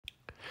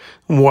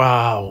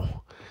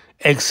Wow.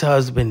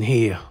 Ex-husband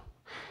here,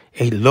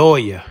 a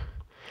lawyer,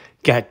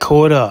 got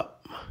caught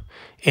up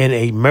in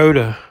a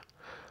murder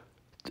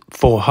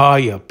for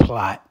hire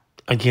plot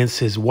against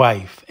his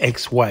wife,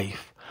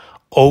 ex-wife,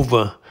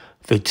 over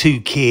the two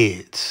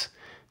kids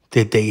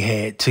that they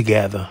had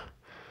together.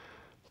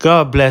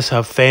 God bless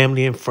her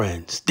family and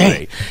friends.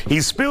 Dang.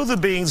 He spilled the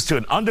beans to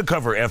an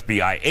undercover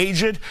FBI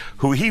agent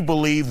who he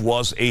believed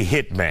was a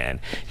hitman.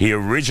 He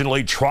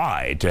originally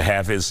tried to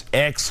have his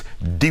ex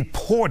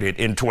deported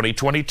in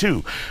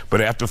 2022,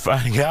 but after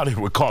finding out it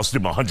would cost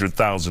him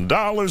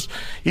 $100,000,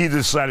 he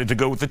decided to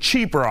go with the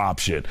cheaper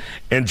option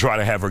and try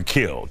to have her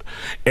killed.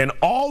 And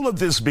all of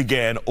this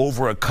began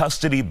over a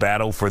custody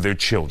battle for their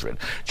children.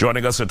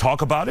 Joining us to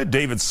talk about it,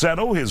 David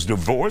Settle, his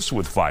divorce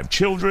with 5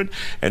 children,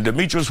 and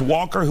Demetrius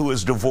Walker, who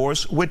is divorced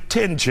with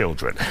 10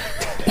 children.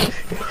 We're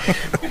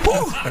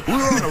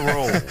on a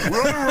roll.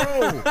 We're on a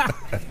roll.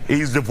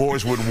 He's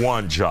divorced with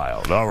 1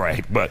 child. All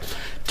right. But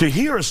to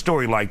hear a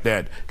story like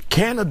that,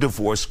 can a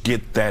divorce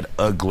get that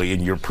ugly in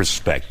your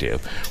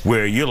perspective,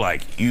 where you're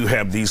like, you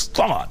have these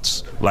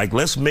thoughts, like,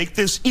 let's make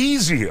this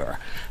easier?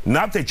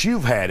 Not that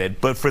you've had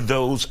it, but for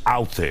those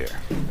out there.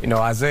 You know,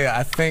 Isaiah,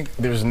 I think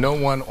there's no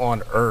one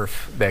on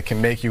earth that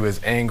can make you as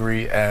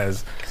angry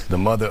as the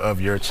mother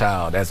of your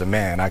child. As a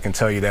man, I can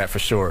tell you that for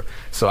sure.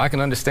 So I can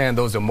understand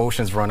those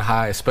emotions run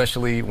high,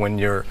 especially when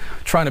you're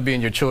trying to be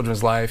in your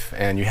children's life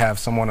and you have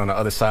someone on the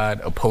other side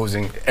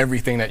opposing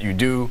everything that you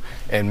do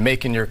and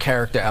making your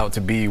character out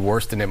to be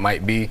worse than it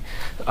might be.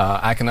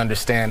 I can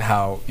understand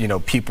how, you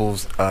know,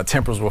 people's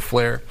tempers will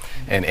flare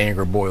and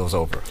anger boils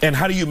over. And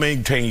how do you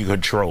maintain your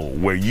control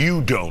where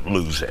you don't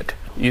lose it?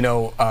 You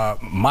know,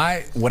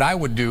 what I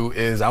would do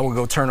is I would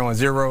go turn on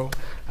 0,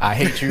 I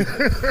hate you,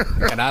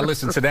 and I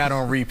listen to that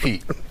on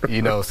repeat,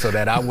 you know, so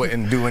that I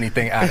wouldn't do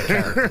anything out of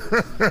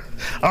character.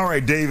 All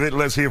right, David,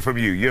 let's hear from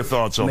you. Your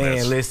thoughts on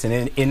this. Man, listen,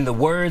 in the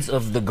words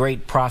of the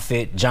great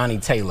prophet Johnny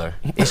Taylor,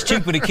 it's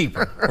cheaper to keep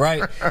her,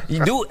 right?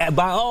 You do,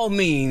 by all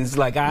means,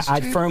 like,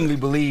 I firmly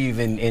believe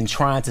in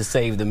trying to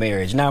save the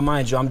marriage. Now,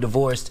 mind you, I'm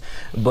divorced,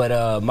 but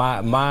the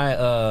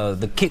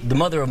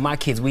mother of my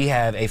kids, we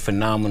have a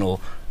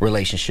phenomenal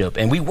relationship,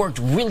 and we worked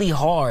really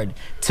hard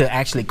to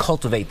actually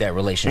cultivate that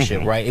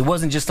relationship, right? It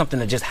wasn't just something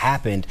that just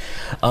happened.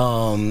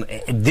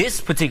 This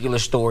particular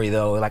story,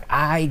 though, like,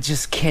 I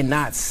just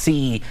cannot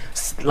see,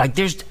 like,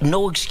 there's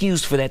no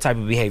excuse for that type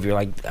of behavior.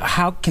 Like,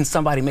 how can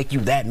somebody make you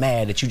that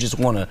mad that you just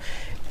want to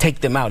take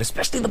them out,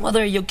 especially the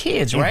mother of your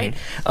kids, right?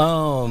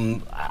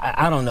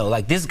 I don't know.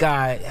 Like, this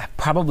guy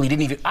probably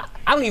didn't even, I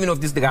don't even know if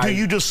this the guy. Do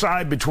you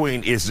decide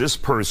between, is this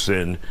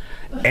person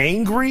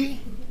angry,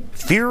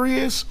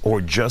 furious,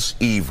 or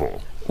just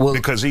evil? Well,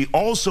 because he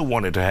also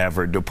wanted to have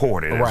her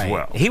deported as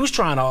well. He was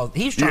trying to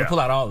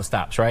pull out all the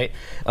stops, right?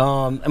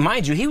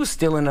 Mind you, he was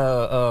still in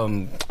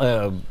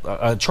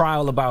a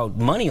trial about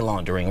money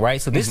laundering,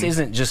 right? So this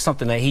isn't just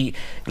something that he,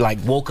 like,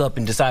 woke up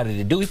and decided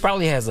to do. He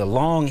probably has a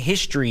long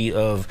history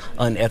of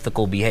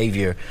unethical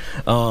behavior.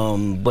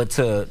 But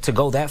to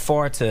go that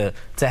far to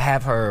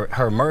have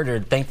her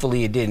murdered,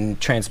 thankfully it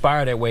didn't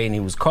transpire that way and he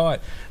was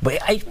caught.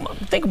 But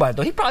think about it,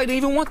 though. He probably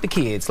didn't even want the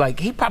kids. Like,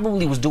 he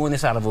probably was doing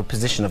this out of a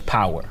position of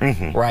power.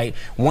 Right,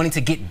 wanting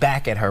to get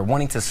back at her,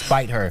 wanting to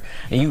spite her,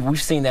 and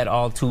we've seen that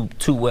all too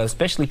well,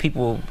 especially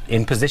people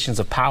in positions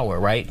of power,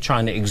 right,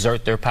 trying to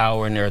exert their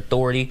power and their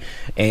authority.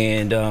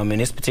 And in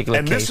this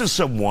particular case, this is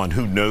someone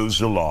who knows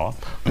the law,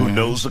 who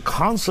knows the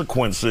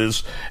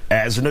consequences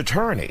as an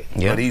attorney,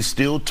 but he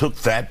still took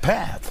that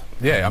path.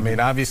 Yeah, I mean,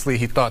 obviously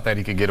he thought that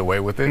he could get away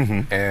with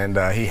it, and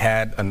he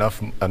had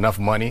enough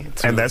money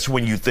to... And that's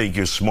when you think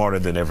you're smarter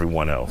than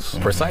everyone else.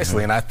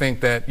 Precisely, and I think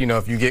that, you know,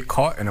 if you get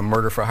caught in a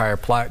murder for hire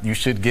plot, you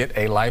should get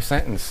a life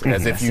sentence,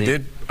 as if you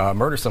did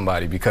murder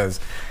somebody, because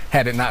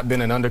had it not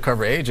been an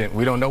undercover agent,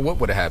 we don't know what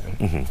would have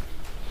happened.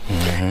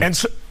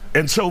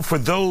 And so for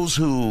those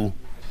who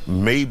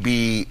may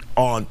be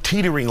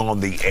teetering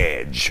on the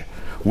edge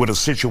with a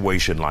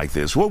situation like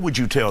this, what would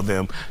you tell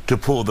them to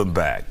pull them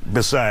back,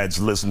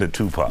 besides listen to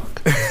Tupac?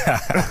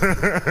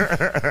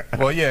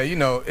 Well, yeah, you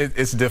know,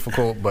 it's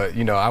difficult, but,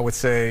 you know, I would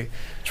say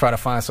try to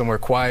find somewhere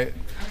quiet,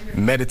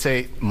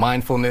 meditate,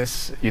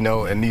 mindfulness. You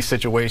know, in these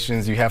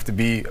situations, you have to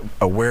be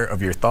aware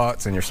of your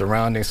thoughts and your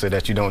surroundings so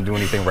that you don't do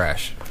anything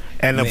rash.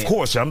 And of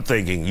course, I'm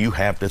thinking you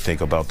have to think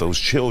about those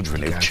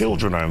children, if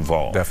children are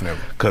involved.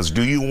 Definitely. Because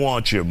do you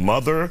want your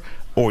mother,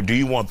 or do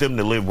you want them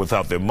to live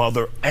without their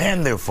mother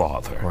and their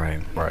father?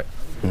 Right.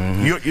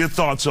 Your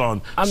thoughts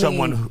on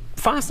someone who...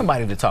 Find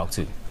somebody to talk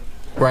to,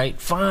 right?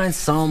 Find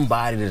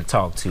somebody to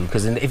talk to,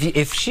 because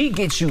if she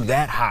gets you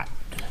that hot,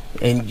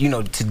 and, you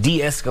know, to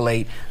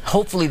de-escalate,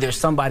 hopefully there's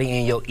somebody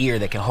in your ear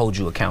that can hold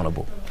you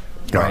accountable.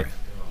 Right.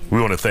 We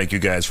want to thank you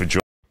guys for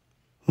joining.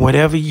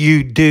 Whatever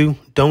you do,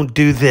 don't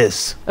do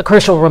this. A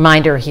crucial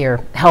reminder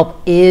here,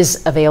 help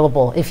is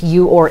available if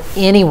you or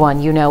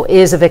anyone you know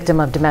is a victim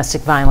of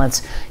domestic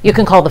violence. You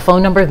can call the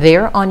phone number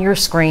there on your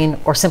screen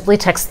or simply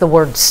text the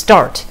word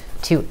START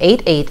to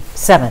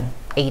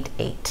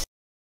 88788.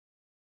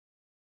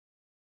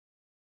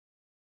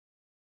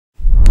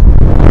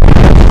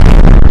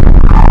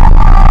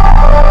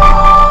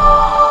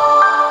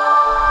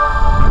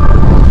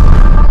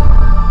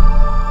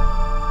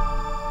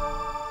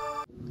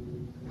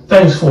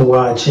 Thanks for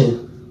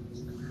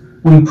watching.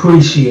 We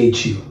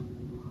appreciate you.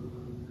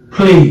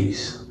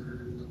 Please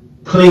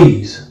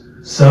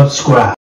subscribe.